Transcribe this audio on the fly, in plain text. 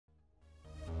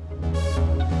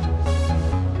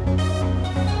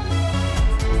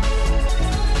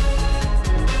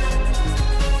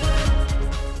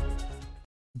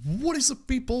What is up,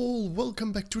 people?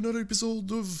 Welcome back to another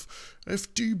episode of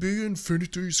FTB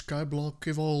Infinity Skyblock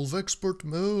Evolve Expert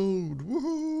Mode.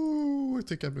 Woohoo! I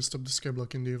think I messed up the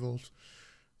Skyblock in the Evolve.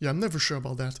 Yeah, I'm never sure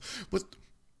about that. But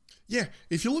yeah,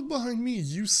 if you look behind me,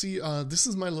 you see this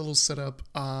is my little setup.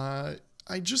 I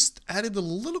just added a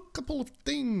little couple of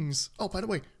things. Oh, by the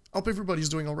way, hope everybody's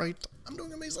doing alright. I'm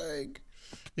doing amazing.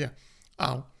 Yeah.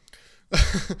 Ow.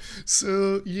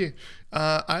 So yeah,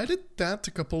 I added that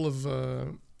a couple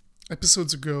of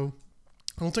episodes ago.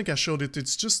 I don't think I showed it.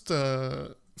 It's just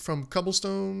from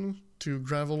cobblestone to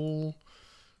gravel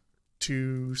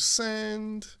to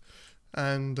sand,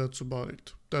 and that's about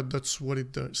it. That's what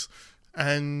it does.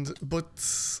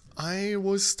 But I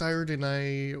was tired and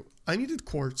I needed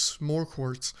quartz, more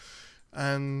quartz,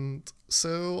 and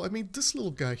so I made this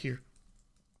little guy here.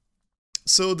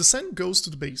 So the sand goes to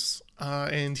the base,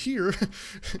 and here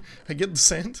I get the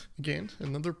sand again,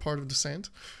 another part of the sand.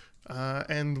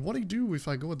 And what I do if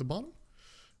I go at the bottom,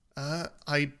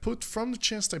 I put from the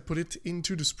chest, I put it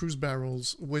into the spruce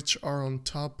barrels, which are on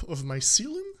top of my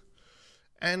ceiling,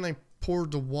 and I pour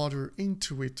the water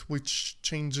into it, which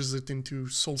changes it into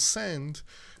soul sand,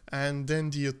 and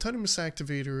then the autonomous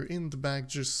activator in the back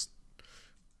just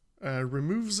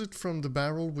removes it from the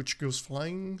barrel, which goes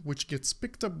flying, which gets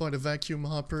picked up by the vacuum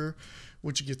hopper,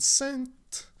 which gets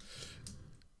sent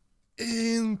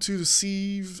into the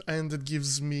sieve, and it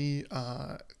gives me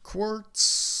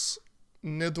quartz,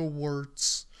 nether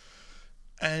warts,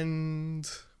 and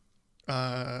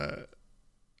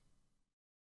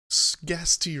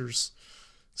gas tears.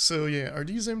 So yeah, are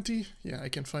these empty? Yeah, I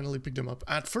can finally pick them up.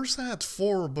 At first I had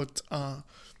 4, but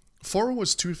 4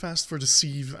 was too fast for the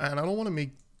sieve, and I don't want to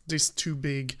make this too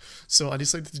big, so I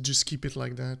decided to just keep it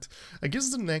like that. I guess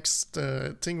the next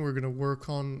thing we're gonna work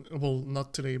on, well,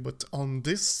 not today, but on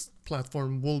this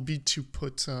platform, will be to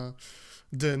put the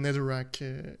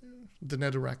netherrack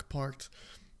part,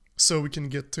 so we can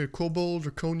get cobalt,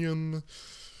 draconium,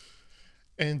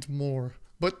 and more.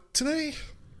 But today,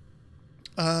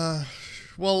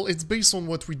 well, it's based on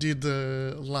what we did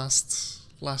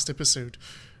last episode,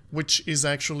 which is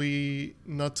actually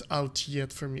not out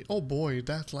yet for me. Oh boy,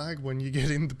 that lag when you get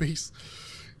in the base.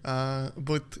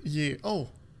 But yeah,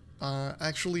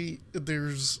 actually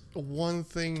there's one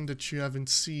thing that you haven't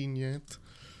seen yet,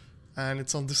 and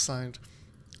it's on this side.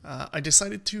 I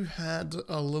decided to add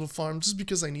a little farm just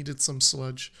because I needed some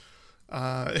sludge.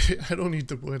 I don't need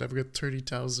the wood, I've got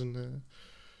 30,000.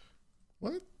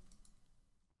 What?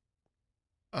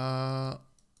 I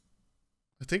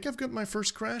think I've got my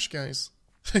first crash, guys.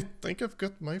 I think I've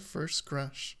got my first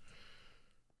crash.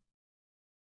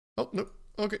 Oh, no.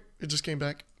 Okay, it just came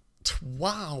back.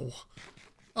 Wow.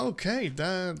 Okay,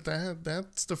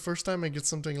 that's the first time I get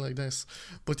something like this.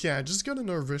 But yeah, I just got an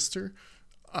harvester.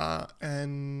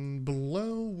 And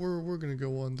below, we're gonna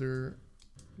go under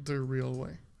the real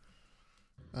way.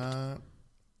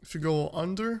 If you go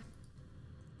under,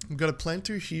 I've got a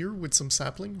planter here with some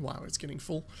sapling. Wow, it's getting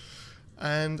full.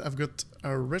 And I've got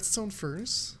a redstone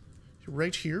furnace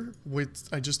right here with,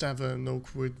 I just have an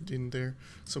oak wood in there,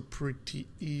 so pretty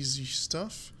easy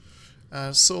stuff.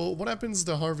 So what happens,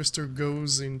 the harvester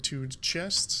goes into the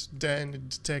chest, then it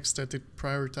detects that it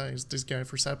prioritized this guy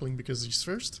for sapling because he's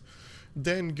first,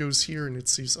 then goes here and it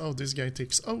sees, oh, this guy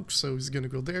takes oak, so he's gonna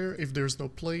go there. If there's no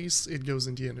place, it goes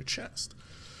in the inner chest.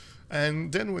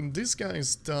 And then when this guy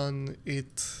is done,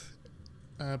 it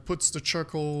puts the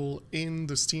charcoal in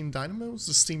the steam dynamos.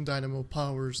 The steam dynamo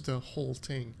powers the whole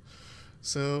thing.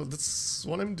 So that's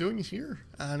what I'm doing here,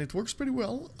 and it works pretty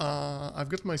well. I've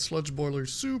got my sludge boiler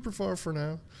super far for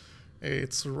now.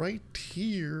 It's right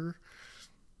here,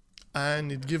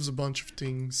 and it gives a bunch of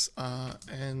things.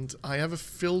 And I have a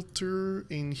filter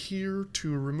in here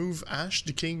to remove ash,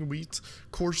 decaying wheat,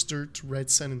 coarse dirt, red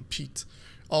sand, and peat.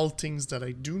 All things that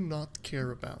I do not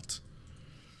care about.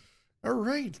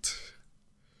 Alright.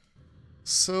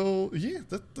 So yeah,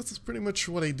 that's pretty much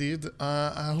what I did.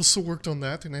 I also worked on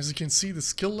that, and as you can see, the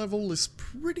skill level is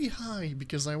pretty high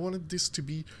because I wanted this to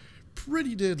be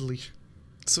pretty deadly.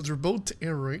 So they're both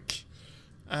Eric,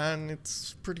 and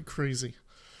it's pretty crazy.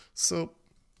 So,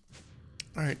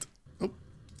 alright. Oh,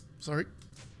 sorry.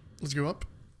 Let's go up.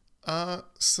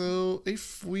 So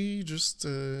if we just,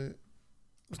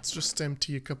 let's just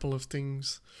empty a couple of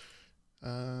things.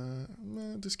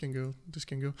 This can go, this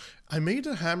can go. I made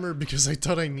a hammer because I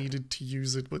thought I needed to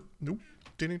use it, but nope,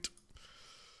 didn't.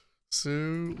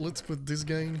 So let's put this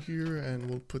guy in here, and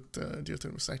we'll put the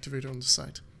autonomous activator on the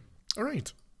side.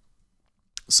 Alright.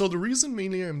 So the reason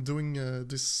mainly I'm doing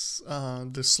this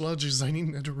sludge is I need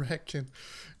netherrack, and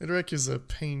netherrack is a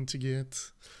pain to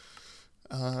get.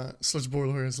 Sludge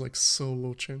Boiler has like so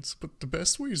low chance, but the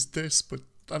best way is this, but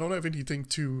I don't have anything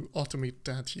to automate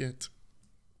that yet.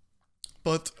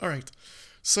 But alright,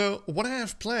 so what I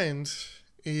have planned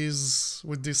is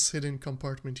with this hidden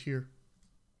compartment here.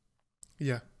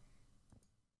 Yeah.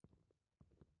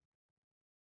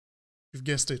 You've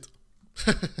guessed it.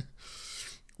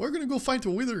 We're gonna go fight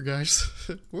a wither, guys.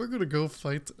 We're gonna go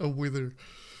fight a wither.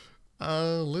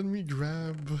 Let me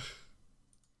grab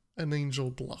an angel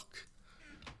block.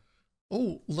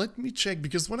 Oh, let me check,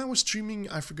 because when I was streaming,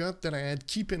 I forgot that I had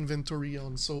keep inventory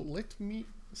on, so let me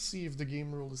see if the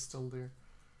game rule is still there.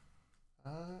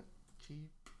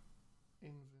 Keep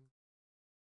inventory.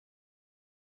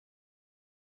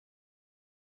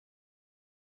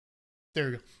 There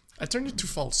we go. I turned it to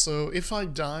false, so if I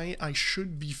die, I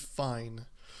should be fine.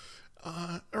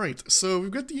 Alright, so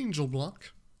we've got the angel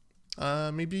block.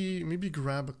 Maybe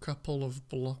grab a couple of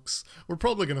blocks. We're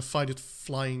probably gonna fight it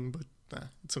flying, but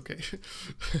it's okay.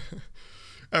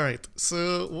 Alright,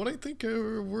 so what I think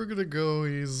we're gonna go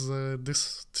is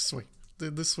this way.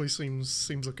 This way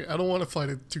seems okay. I don't want to fight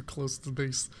it too close to the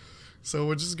base, so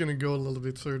we're just gonna go a little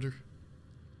bit further.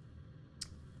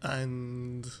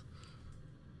 And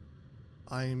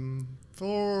I'm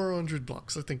 400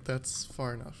 blocks. I think that's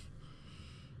far enough.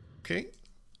 Okay,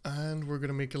 and we're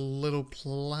gonna make a little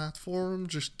platform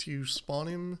just to spawn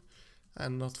him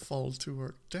and not fall to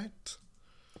our death.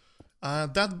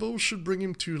 That bow should bring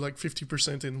him to like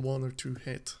 50% in 1 or 2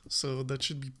 hit, so that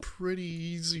should be pretty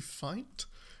easy fight.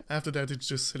 After that, it's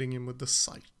just hitting him with the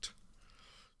sight.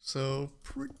 So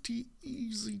pretty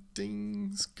easy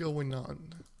things going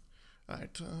on.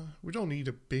 Alright, we don't need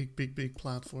a big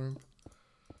platform.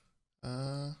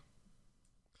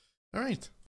 Alright.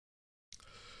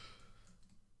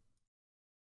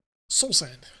 Soul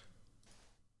Sand.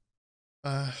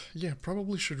 Yeah,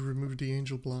 probably should remove the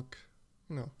angel block.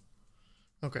 No.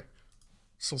 Okay.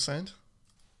 Soul Sand.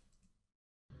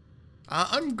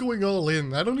 I'm going all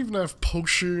in. I don't even have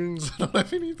potions. I don't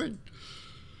have anything.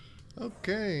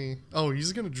 Okay. Oh,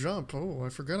 he's gonna jump. Oh, I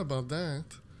forgot about that.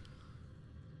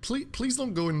 Please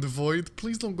don't go in the void.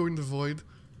 Please don't go in the void.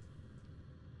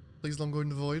 Please don't go in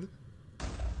the void.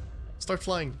 Start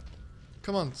flying.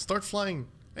 Come on, start flying.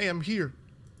 Hey, I'm here.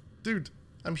 Dude,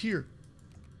 I'm here.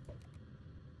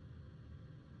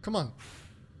 Come on.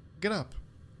 Get up.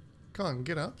 Come on,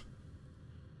 get up.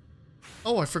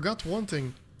 Oh, I forgot one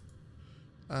thing.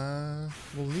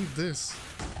 We'll need this.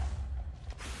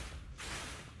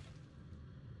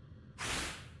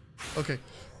 Okay,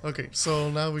 okay, so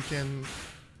now we can...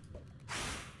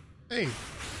 Hey!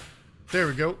 There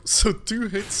we go. So 2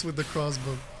 hits with the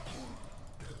crossbow.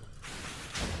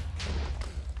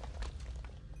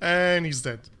 And he's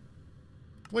dead.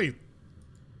 Wait.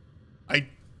 I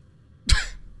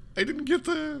didn't get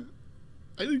the...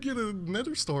 I didn't get a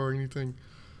nether star or anything.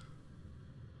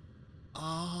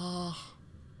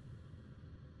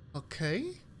 Okay.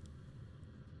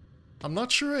 I'm not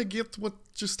sure I get what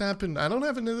just happened. I don't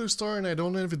have a nether star and I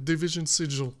don't have a division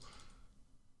sigil.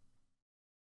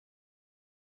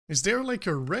 Is there like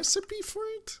a recipe for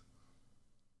it?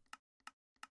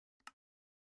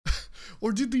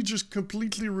 Or did they just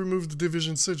completely remove the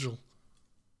division sigil?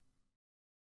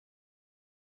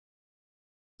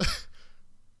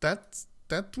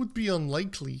 That would be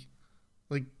unlikely.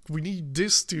 Like, we need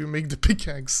this to make the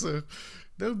pickaxe, so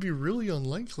that would be really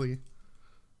unlikely.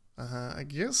 I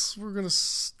guess we're gonna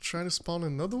try to spawn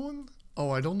another one?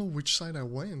 Oh, I don't know which side I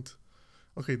went.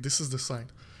 Okay, this is the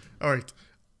side. Alright.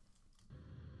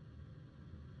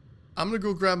 I'm gonna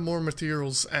go grab more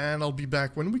materials and I'll be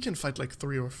back when we can fight like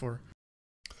 3 or 4.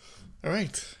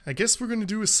 Alright, I guess we're gonna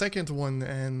do a second one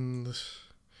and...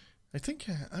 I think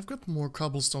I've got more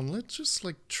cobblestone. Let's just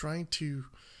like try to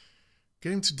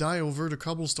get him to die over the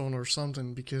cobblestone or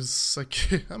something, because like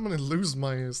I'm gonna lose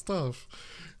my stuff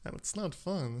and it's not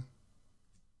fun.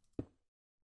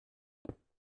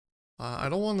 I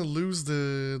don't want to lose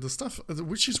the stuff,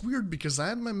 which is weird because I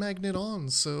had my magnet on,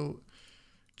 so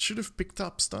it should have picked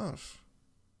up stuff.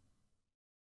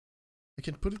 I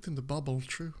can put it in the bubble,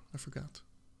 true, I forgot.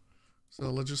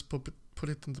 So let's just put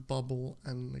it in the bubble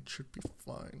and it should be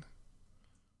fine.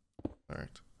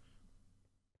 Alright.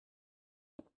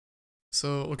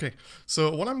 So, okay.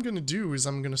 So what I'm gonna do is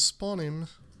I'm gonna spawn him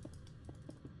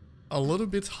a little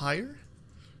bit higher.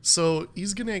 So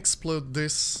he's gonna explode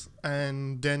this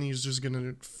and then he's just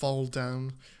gonna fall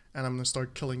down and I'm gonna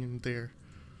start killing him there.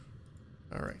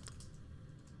 Alright.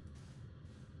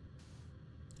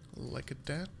 Like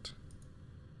that.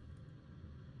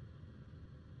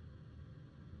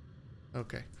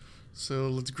 Okay. So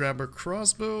let's grab our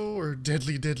crossbow, or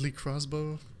deadly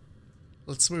crossbow.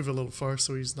 Let's move a little far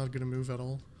so he's not gonna move at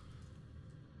all.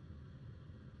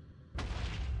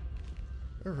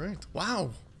 Alright.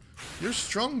 Wow! You're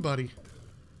strong, buddy.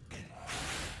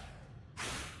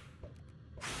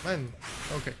 Man,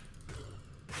 okay.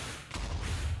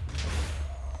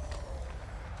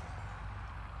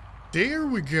 There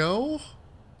we go!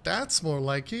 That's more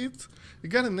like it. We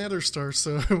got a nether star,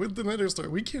 so with the nether star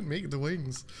we can make the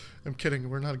wings. I'm kidding,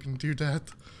 we're not gonna do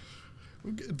that.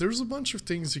 There's a bunch of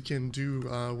things you can do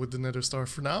with the nether star.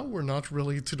 For now, we're not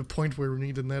really to the point where we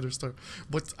need a nether star.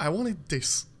 But I wanted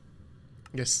this.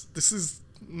 Yes, this is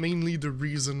mainly the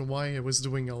reason why I was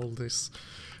doing all this.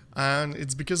 And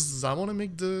it's because I want to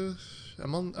make the... I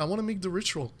want to make the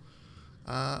ritual.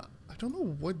 I don't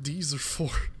know what these are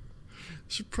for.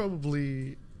 Should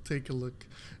probably take a look.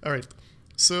 Alright,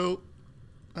 so...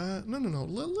 no.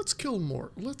 Let's kill more.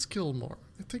 Let's kill more.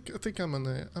 I think I'm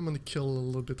gonna kill a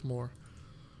little bit more.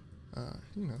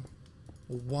 You know,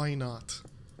 why not?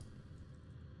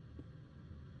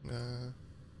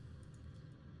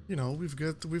 You know, we've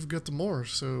got more,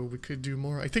 so we could do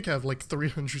more. I think I have like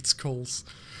 300 skulls,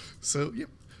 so yeah,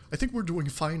 I think we're doing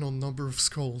fine on number of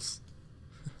skulls.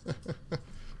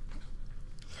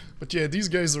 But yeah, these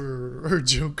guys are a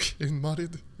joke in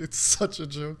modded. It's such a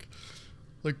joke.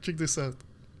 Like, check this out.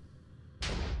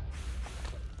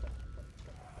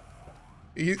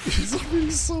 He's already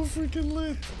so freaking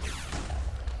lit.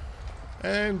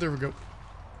 And there we go.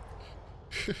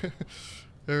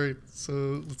 Alright,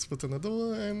 so let's put another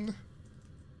one.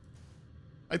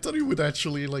 I thought it would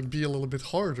actually like be a little bit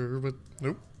harder, but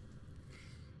nope.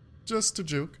 Just a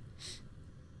joke.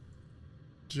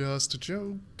 Just a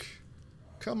joke.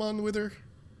 Come on, Wither.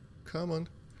 Come on.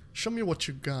 Show me what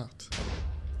you got.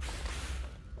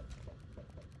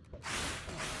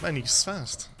 Man, he's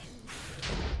fast.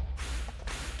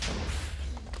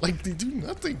 Like, they do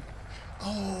nothing.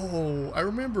 Oh, I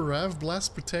remember I have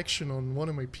blast protection on one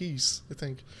of my piece, I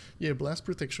think. Yeah, blast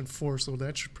protection 4, so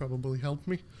that should probably help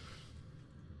me.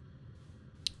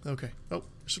 Okay. Oh,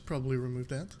 I should probably remove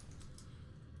that.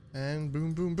 And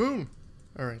boom, boom, boom.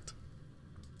 Alright.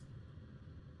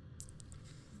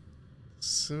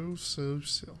 So.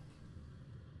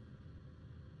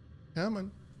 Come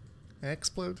on.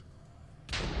 Explode.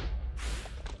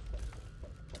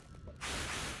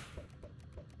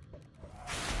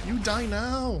 You die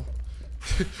now!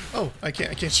 Oh, I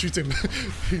can't shoot him.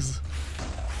 He's...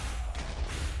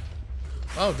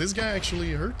 Oh, this guy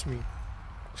actually hurt me.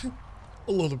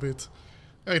 A little bit.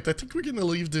 Alright, I think we're gonna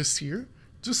leave this here.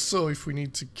 Just so if we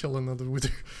need to kill another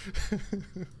wither.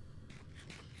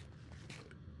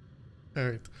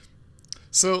 Alright.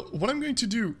 So, what I'm going to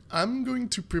do, I'm going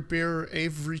to prepare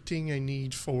everything I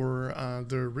need for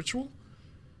the ritual.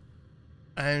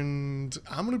 And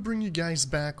I'm gonna bring you guys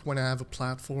back when I have a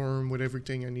platform with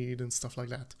everything I need and stuff like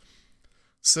that.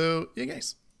 So, yeah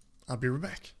guys, I'll be right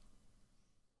back.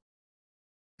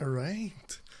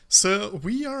 Alright, so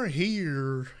we are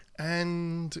here,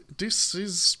 and this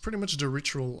is pretty much the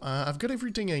ritual. I've got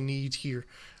everything I need here.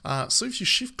 So if you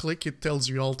shift click, it tells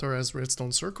you altar has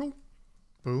redstone circle.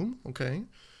 Boom, okay.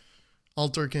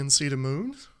 Altar can see the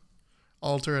moon.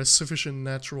 Altar has sufficient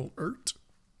natural earth,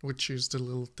 which is the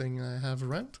little thing I have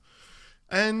around.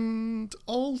 And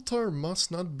altar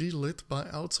must not be lit by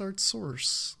outside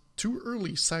source. Too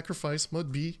early, sacrifice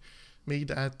must be made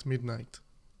at midnight.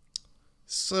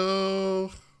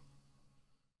 So,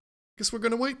 guess we're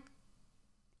gonna wait.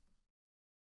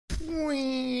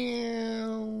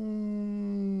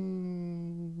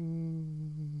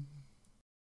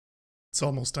 It's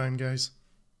almost time, guys.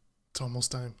 It's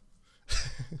almost time.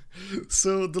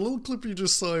 So the little clip you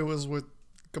just saw was with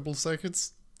couple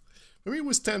seconds. Maybe it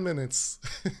was 10 minutes.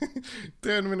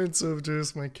 10 minutes of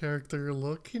just my character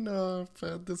looking up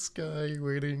at the sky,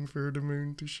 waiting for the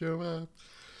moon to show up.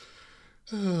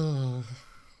 The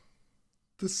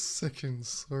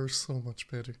seconds are so much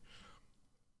better.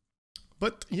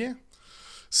 But yeah.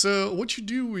 So what you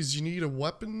do is you need a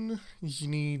weapon, you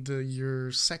need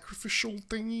your sacrificial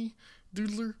thingy,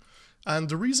 doodler. And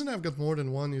the reason I've got more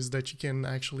than one is that you can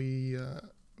actually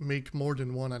make more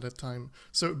than one at a time.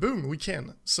 So boom, we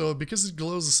can. So because it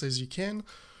glows, it says you can.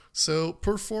 So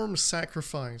perform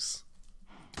sacrifice.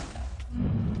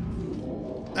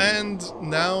 And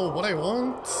now what I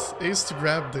want is to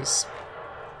grab this.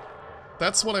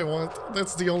 That's what I want.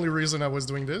 That's the only reason I was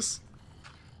doing this.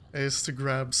 Is to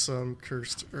grab some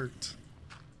cursed earth.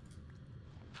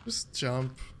 Just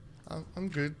jump. I'm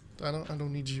good. I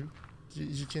don't need you.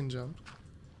 You can jump.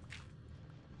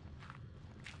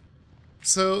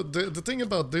 So the thing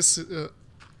about this,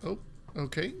 oh,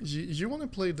 okay, you want to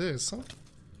play this, huh?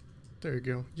 There you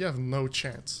go. You have no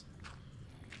chance.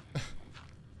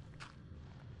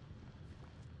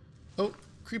 Oh,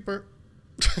 creeper.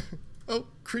 Oh,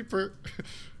 creeper.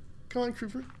 Come on,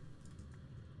 creeper.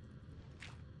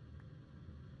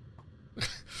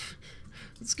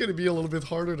 It's gonna be a little bit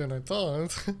harder than I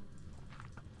thought.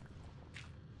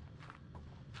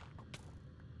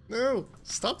 No,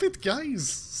 stop it, guys.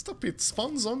 Stop it.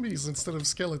 Spawn zombies instead of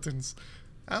skeletons.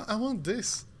 I want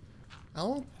this. I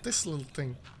want this little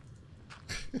thing.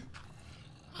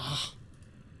 Ah.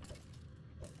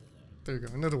 There you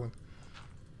go, another one.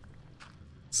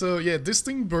 So yeah, this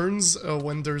thing burns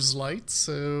when there's light,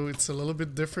 so it's a little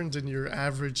bit different than your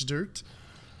average dirt.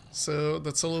 So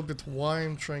that's a little bit why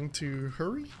I'm trying to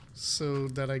hurry, so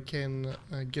that I can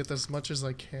get as much as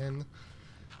I can,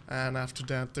 and after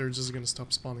that they're just gonna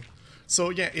stop spawning.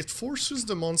 So yeah, it forces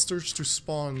the monsters to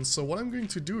spawn, so what I'm going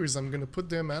to do is I'm gonna put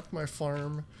them at my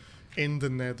farm in the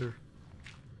nether.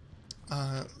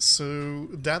 So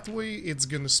that way it's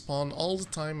gonna spawn all the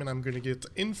time and I'm gonna get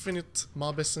infinite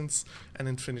mob essence and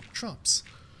infinite drops.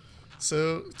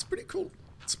 So it's pretty cool.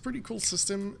 It's a pretty cool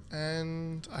system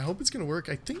and I hope it's gonna work.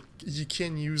 I think you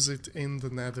can use it in the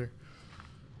nether.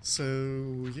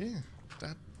 So yeah,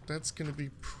 that's gonna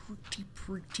be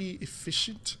pretty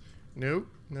efficient. No.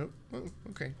 Oh,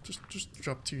 okay, just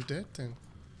drop to your death and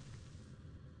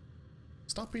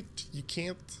stop it. You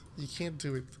can't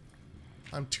do it.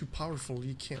 I'm too powerful,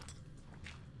 you can't.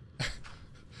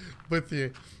 But yeah,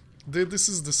 this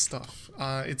is the stuff.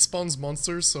 It spawns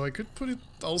monsters, so I could put it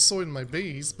also in my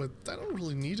base, but I don't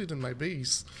really need it in my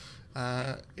base.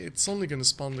 It's only gonna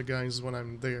spawn the guys when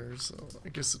I'm there, so I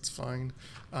guess it's fine.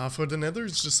 For the nether,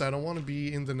 it's just I don't want to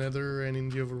be in the nether and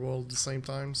in the overworld at the same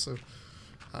time, so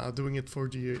doing it for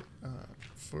the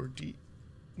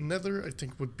nether I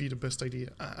think would be the best idea.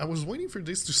 I was waiting for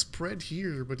this to spread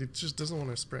here, but it just doesn't want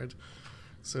to spread.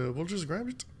 So we'll just grab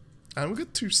it. And we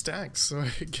got 2 stacks, so I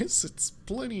guess it's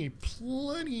plenty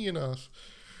enough.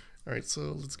 Alright,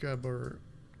 so let's grab our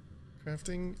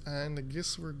crafting, and I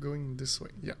guess we're going this way.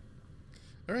 Yeah.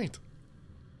 Alright.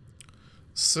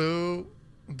 So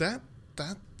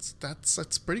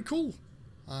that's pretty cool.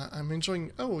 I'm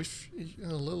enjoying. Oh,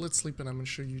 let's sleep and I'm gonna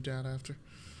show you that after.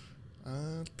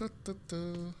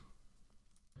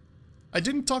 I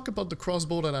didn't talk about the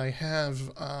crossbow that I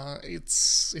have.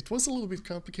 It was a little bit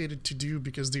complicated to do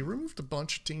because they removed a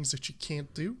bunch of things that you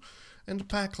can't do in the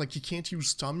pack. Like you can't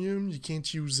use Tomium, you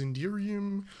can't use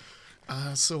Enderium.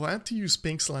 So I had to use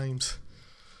pink slimes.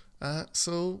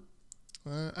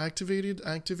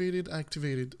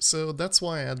 Activated. So that's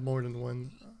why I had more than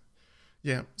one.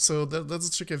 Yeah, so that's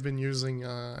the trick I've been using.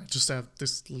 I just have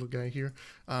this little guy here.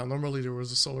 Normally there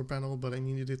was a solar panel, but I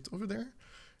needed it over there.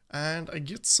 And I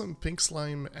get some pink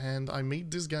slime, and I made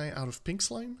this guy out of pink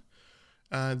slime.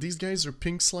 These guys are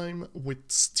pink slime with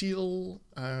steel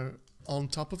on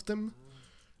top of them.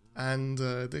 And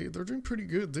they're doing pretty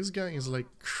good. This guy is like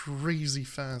crazy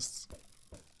fast.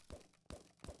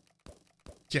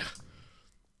 Yeah.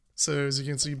 So as you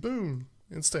can see, boom,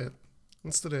 insta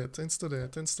that.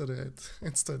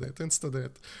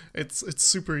 It's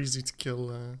super easy to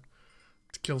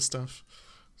kill stuff.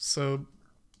 So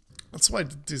that's why I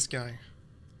did this guy.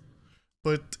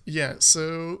 But yeah,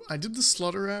 so I did the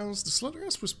slaughterhouse. The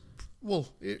slaughterhouse was,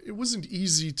 well, it wasn't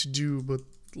easy to do, but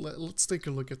let's take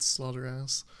a look at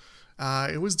slaughterhouse.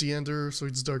 It was the ender, so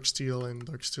it's dark steel, and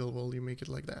dark steel, well, you make it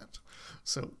like that.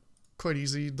 So quite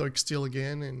easy, dark steel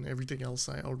again, and everything else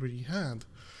I already had.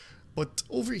 But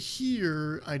over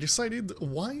here, I decided,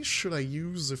 why should I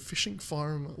use a fishing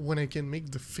farm when I can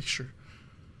make the fisher?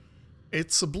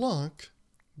 It's a block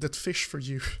that fish for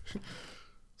you.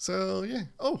 So yeah,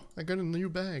 oh, I got a new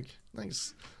bag,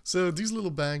 nice. So these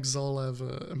little bags all have,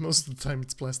 most of the time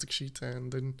it's plastic sheet,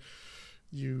 and then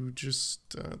you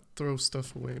just throw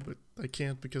stuff away, but I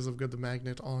can't because I've got the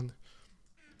magnet on.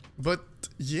 But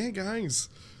yeah, guys,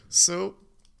 so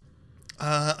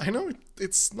I know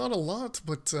it's not a lot,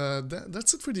 but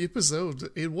that's it for the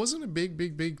episode. It wasn't a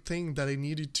big thing that I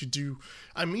needed to do.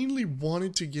 I mainly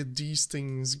wanted to get these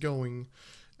things going,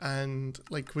 and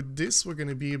like with this, we're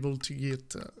gonna be able to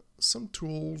get some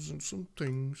tools and some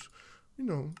things, you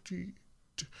know,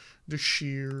 the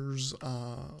shears,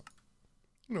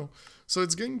 you know. So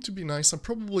it's going to be nice. I'm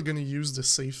probably gonna use the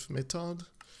safe method.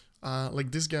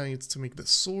 Like this guy, it's to make the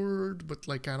sword, but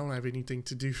like I don't have anything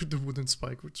to do with the wooden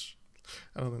spike, which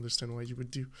I don't understand why you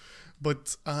would do.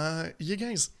 But yeah,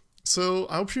 guys, so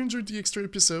I hope you enjoyed the extra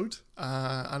episode.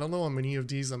 I don't know how many of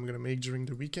these I'm gonna make during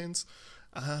the weekends,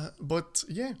 but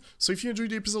yeah, so if you enjoyed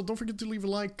the episode, don't forget to leave a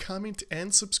like, comment,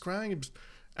 and subscribe,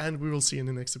 and we will see you in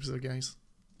the next episode, guys.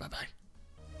 Bye bye.